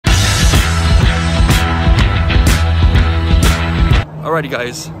Alrighty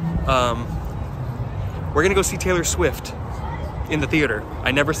guys, we're gonna go see Taylor Swift in the theater. I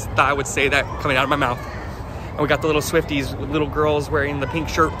never thought I would say that coming out of my mouth. And we got the little Swifties with little girls wearing the pink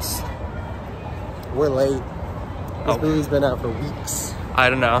shirts. We're late. This movie's been out for weeks. I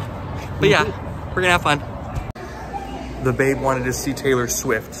don't know. But yeah, we're gonna have fun. The babe wanted to see Taylor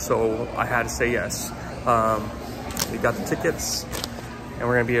Swift, so I had to say yes. We got the tickets, and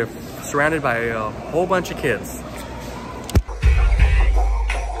we're gonna be surrounded by a whole bunch of kids.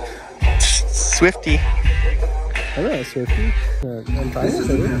 Swiftie. I'm not a Swiftie. I'm fine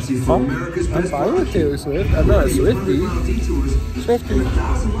with it. I'm fine with Taylor Swift. I'm not a Swiftie. Swiftie.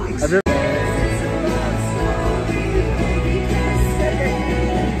 I've never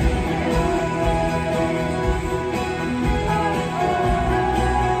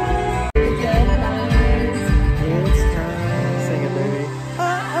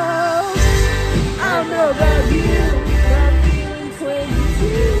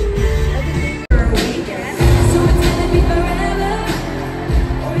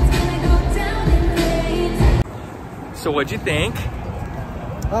So what'd you think?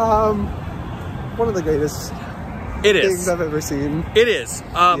 One of the greatest things I've ever seen. It is.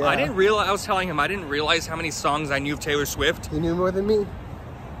 Yeah. I didn't realize, I was telling him, I didn't realize how many songs I knew of Taylor Swift. He knew more than me.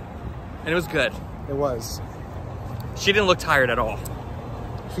 And it was good. It was. She didn't look tired at all.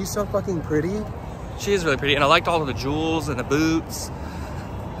 She's so fucking pretty. She is really pretty. And I liked all of the jewels and the boots.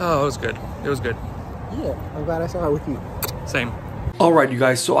 Oh, it was good. It was good. Yeah, I'm glad I saw it with you. Same. Alright you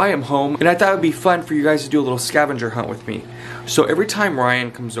guys, so I am home and I thought it would be fun for you guys to do a little scavenger hunt with me. So every time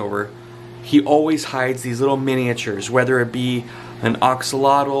Ryan comes over, he always hides these little miniatures, whether it be an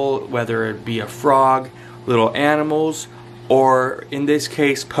axolotl, whether it be a frog, little animals, or in this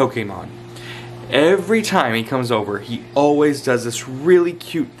case, Pokemon. Every time he comes over, he always does this really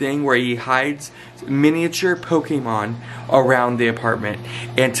cute thing where he hides miniature Pokemon around the apartment.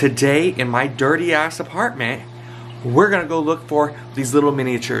 And today, in my dirty ass apartment, we're gonna go look for these little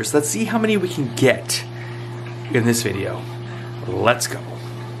miniatures. Let's see how many we can get in this video. Let's go.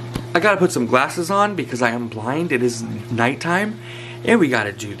 I gotta put some glasses on because I am blind. It is nighttime and we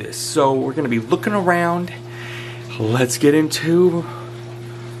gotta do this. So we're gonna be looking around. Let's check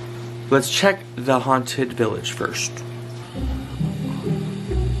the haunted village first.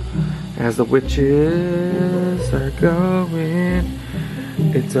 As the witches are going,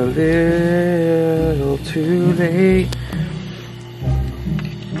 it's a little too late.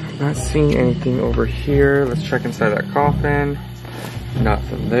 Not seeing anything over here. Let's check inside that coffin.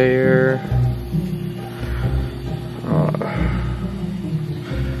 Nothing there.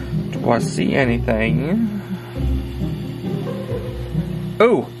 Do I see anything?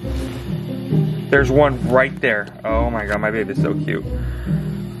 Oh! There's one right there. Oh my god, my baby's so cute.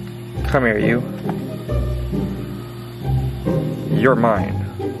 Come here, you. You're mine.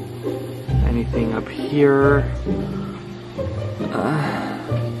 Anything up here?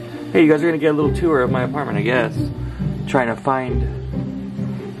 Hey, you guys are gonna get a little tour of my apartment, I guess. Trying to find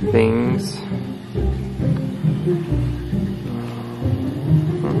things.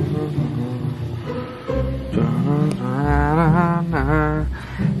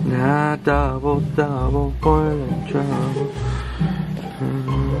 Double, boiling trouble.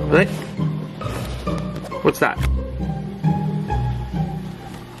 What's that?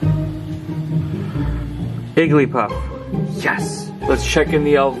 Igglypuff. Yes. Let's check in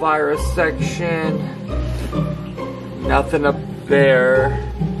the Elvira section. Nothing up there.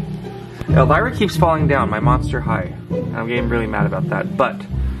 Elvira keeps falling down, my Monster High. I'm getting really mad about that, but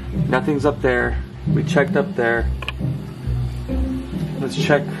nothing's up there. We checked up there. Let's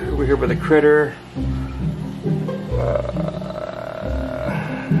check over here by the critter.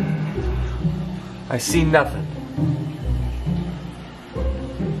 I see nothing.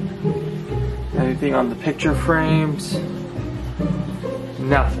 Anything on the picture frames?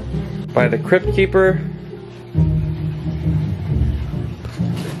 Nothing. By the Crypt Keeper.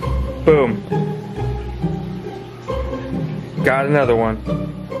 Boom. Got another one.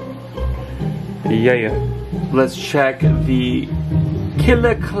 Yeah. Let's check the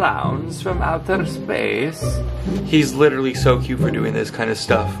Killer Clowns from Outer Space. He's literally so cute for doing this kind of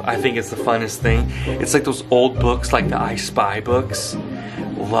stuff. I think it's the funnest thing. It's like those old books, like the I Spy books.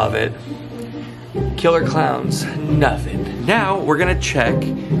 Love it. Killer Clowns, nothing. Now we're gonna check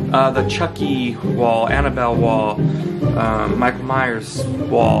the Chucky wall, Annabelle wall, Michael Myers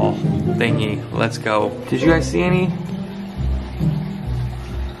wall thingy. Let's go. Did you guys see any?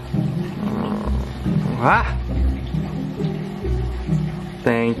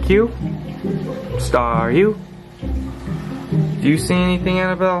 Thank you. Star you. Do you see anything,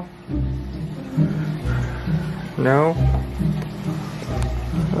 Annabelle? No?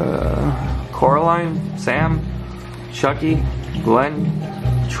 Coraline, Sam, Chucky, Glenn,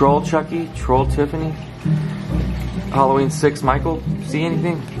 Troll Chucky, Troll Tiffany, Halloween 6 Michael. See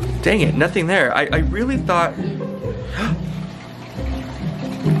anything? Dang it, nothing there. I really thought...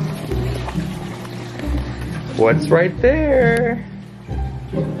 What's right there?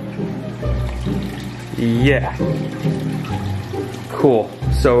 Yeah. Cool.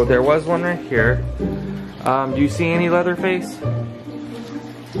 So there was one right here. Do you see any Leatherface?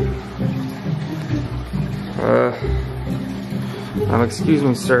 Excuse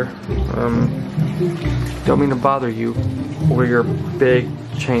me, sir. Don't mean to bother you or your big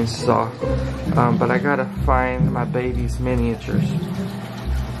chainsaw, but I gotta find my baby's miniatures.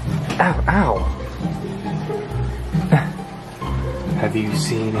 Ow, ow. Have you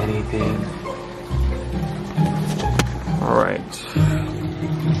seen anything? All right.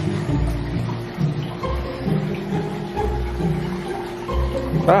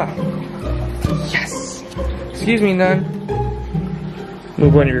 Ah. Yes. Excuse me, nun.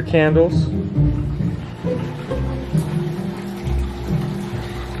 Move one of your candles.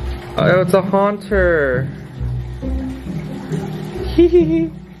 Oh, it's a haunter.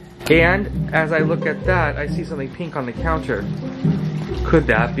 And as I look at that, I see something pink on the counter. Could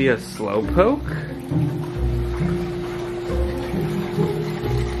that be a slowpoke?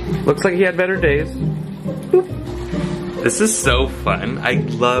 Looks like he had better days. Boop. This is so fun. I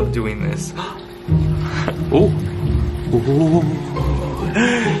love doing this. Ooh. Ooh.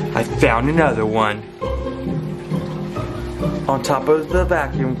 I found another one. On top of the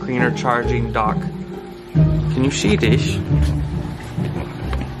vacuum cleaner charging dock. Can you see this?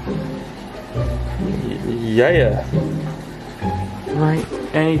 Yeah. Right.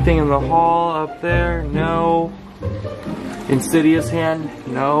 Anything in the hall up there? No. Insidious hand?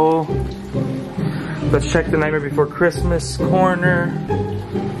 No. Let's check the Nightmare Before Christmas corner.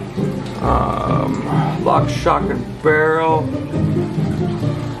 Lock, shock, and barrel.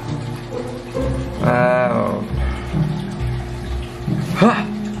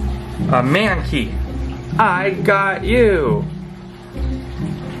 A man key. I got you.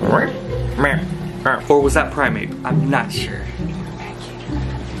 Or was that Primate? I'm not sure.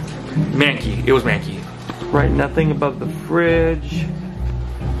 Mankey. It was Mankey. Right, nothing above the fridge.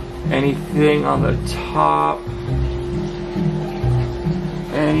 Anything on the top?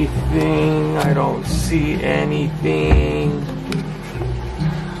 Anything? I don't see anything.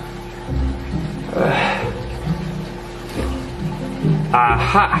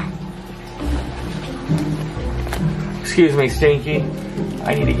 Aha! Excuse me, Stinky.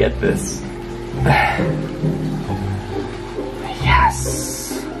 I need to get this.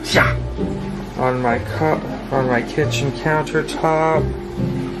 Yes! Yeah! On my kitchen countertop.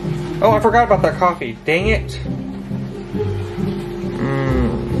 Oh, I forgot about that coffee. Dang it.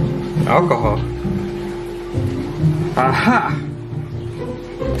 Alcohol. Aha!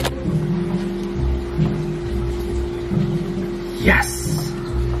 Yes!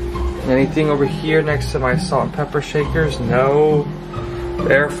 Anything over here next to my salt and pepper shakers? No.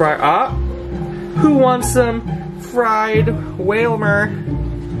 Air fry. Ah! Who wants some fried Whalmer?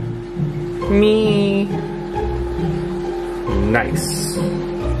 Me. Nice.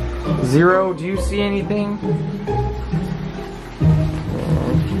 Zero, do you see anything?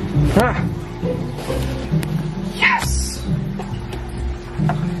 Ah. Yes.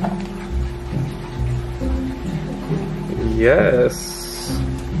 Yes.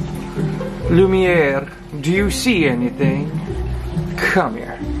 Lumiere, do you see anything? Come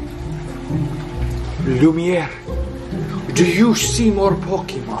here. Lumiere, do you see more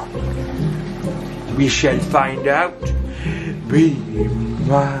Pokemon? We shall find out. Be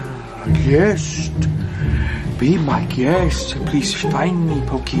my guest. Be my guest. Please find me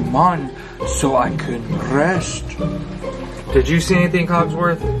Pokemon so I can rest. Did you see anything,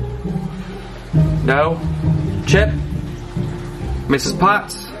 Cogsworth? No? Chip? Mrs.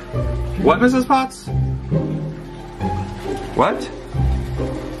 Potts? What, Mrs. Potts? What?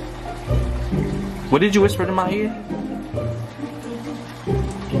 What did you whisper to my ear?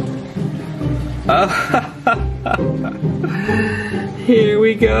 Here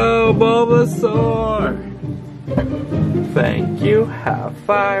we go, Bulbasaur. Thank you. Have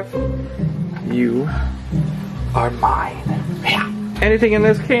 5. You are mine. Yeah. Anything in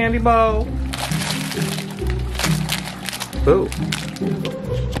this candy bowl? Ooh.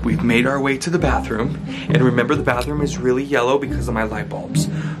 We've made our way to the bathroom. And remember, the bathroom is really yellow because of my light bulbs.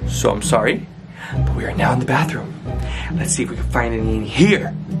 So I'm sorry, but we are now in the bathroom. Let's see if we can find any in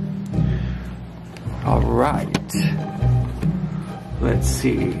here. All right. Let's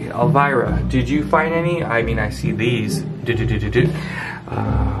see. Elvira, did you find any? I mean, I see these.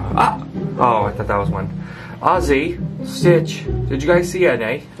 Oh, I thought that was one. Ozzy, Stitch, did you guys see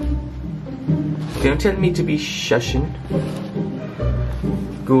any? Don't tell me to be shushing.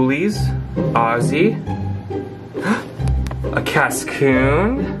 Ghoulies, Ozzy, a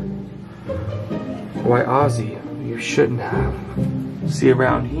Cascoon. Why Ozzy? You shouldn't have. See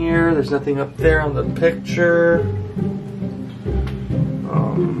around here, there's nothing up there on the picture.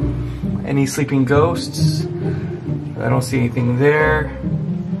 Any sleeping ghosts? I don't see anything there.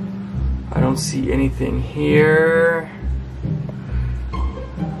 I don't see anything here.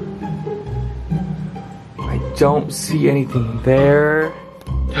 I don't see anything there.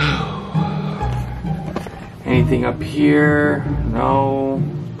 Anything up here? No.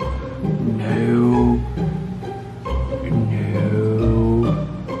 No.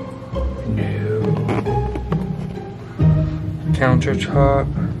 No. Countertop.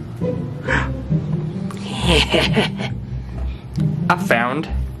 I found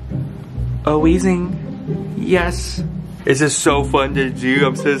a Weezing. Yes. This is so fun to do.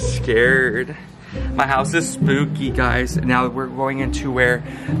 I'm so scared. My house is spooky, guys. Now we're going into where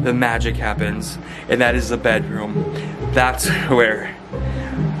the magic happens, and that is the bedroom. That's where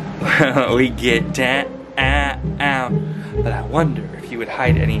we get down. But I wonder if you would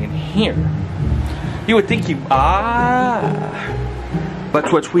hide any in here. You would think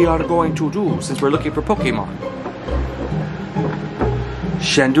But what we are going to do, since we're looking for Pokemon.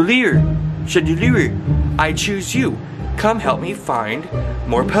 Chandelier, I choose you. Come help me find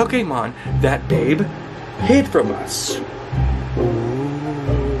more Pokemon that Babe hid from us.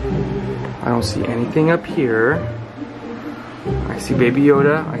 I don't see anything up here. I see Baby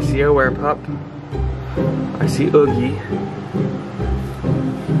Yoda. I see a Werepup. I see Oogie.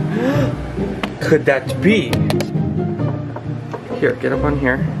 Could that be? Here, get up on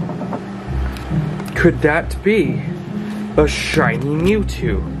here. Could that be a shiny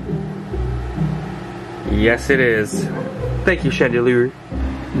Mewtwo? Yes, it is. Thank you, Chandelier.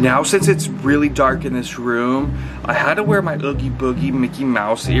 Now, since it's really dark in this room, I had to wear my Oogie Boogie Mickey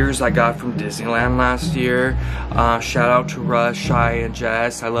Mouse ears I got from Disneyland last year. Shout out to Russ, Shy, and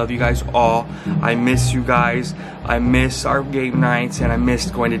Jess. I love you guys all. I miss you guys. I miss our game nights, and I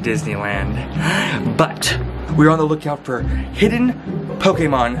missed going to Disneyland. But we're on the lookout for hidden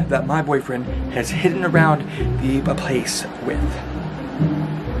Pokemon that my boyfriend has hidden around the place with.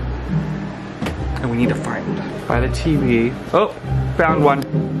 And we need to find by the TV. Oh, found one.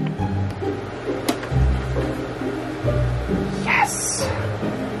 Yes.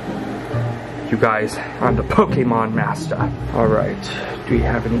 You guys, I'm the Pokemon master. All right, do we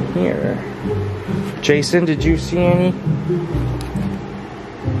have any here? Jason, did you see any?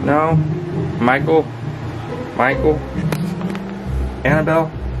 No? Michael? Annabelle?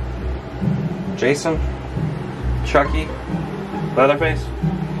 Jason? Chucky? Leatherface?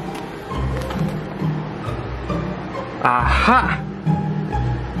 Aha!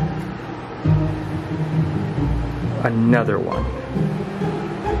 Another one.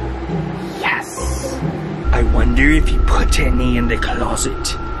 Yes! I wonder if he put any in the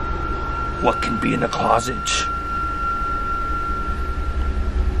closet. What can be in the closet?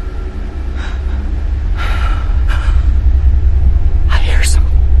 I hear some.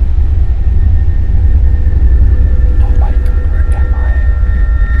 Oh my God, where am I?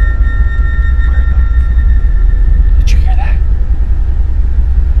 Where am I? Did you hear that?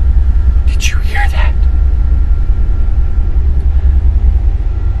 Did you hear that?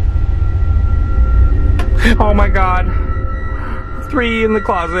 Oh my God. 3 in the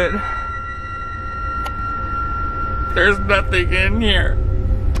closet. There's nothing in here.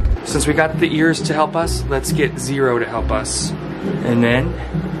 Since we got the ears to help us, let's get Zero to help us. And then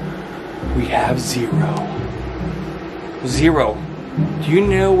we have Zero. Zero, do you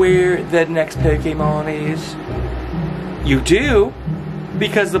know where the next Pokemon is? You do?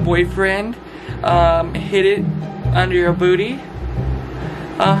 Because the boyfriend hid it under your booty?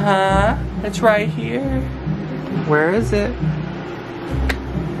 Uh-huh. It's right here. Where is it?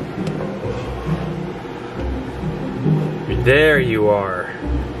 There you are.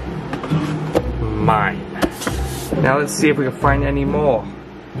 Mine. Now let's see if we can find any more.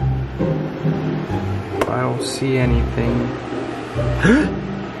 I don't see anything.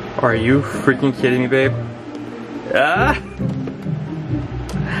 Are you freaking kidding me, babe? Ah!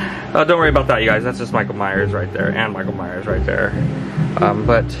 Oh, don't worry about that, you guys. That's just Michael Myers right there, and Michael Myers right there.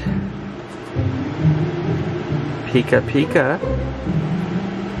 But Pika Pika.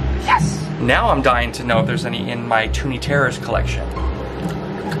 Yes. Now I'm dying to know if there's any in my Toony Terrors collection.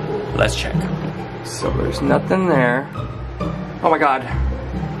 Let's check. So there's nothing there. Oh my god.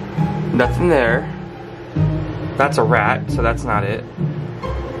 Nothing there. That's a rat, so that's not it.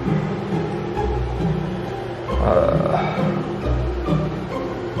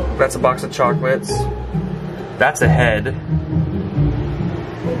 That's a box of chocolates. That's a head.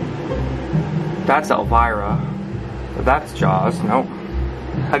 That's Elvira. That's Jaws. Nope.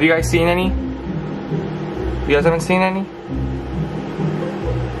 Have you guys seen any? You guys haven't seen any?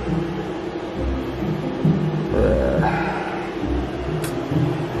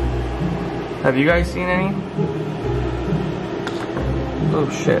 Have you guys seen any? Oh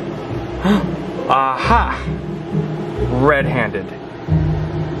shit. Aha! Red-handed.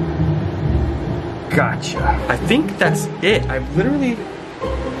 Gotcha. I think that's it. I've literally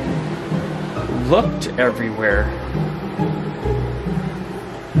looked everywhere.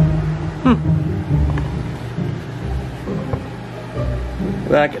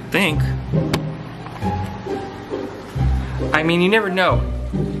 Well, I could think. I mean, you never know.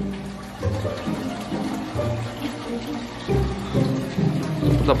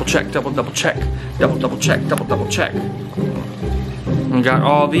 Double check, double check, double check, double check. We got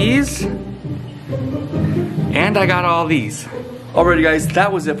all these, and I got all these. Alrighty guys,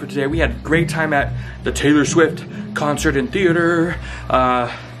 that was it for today. We had a great time at the Taylor Swift concert and theater.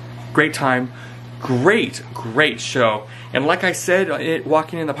 Great time, great show. And like I said,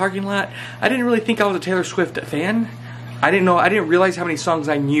 walking in the parking lot, I didn't really think I was a Taylor Swift fan. I didn't realize how many songs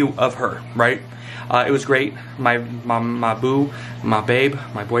I knew of her, right? It was great. My boo, my babe,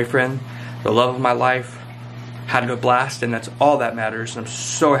 my boyfriend, the love of my life, had a blast, and that's all that matters. I'm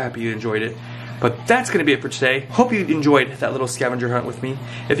so happy you enjoyed it. But that's going to be it for today. Hope you enjoyed that little scavenger hunt with me.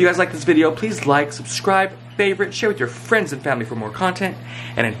 If you guys like this video, please like, subscribe, favorite, share with your friends and family for more content.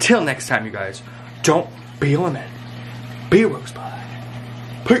 And until next time, you guys, don't be a lemon, be a rosebud.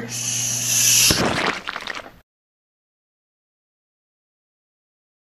 Peace.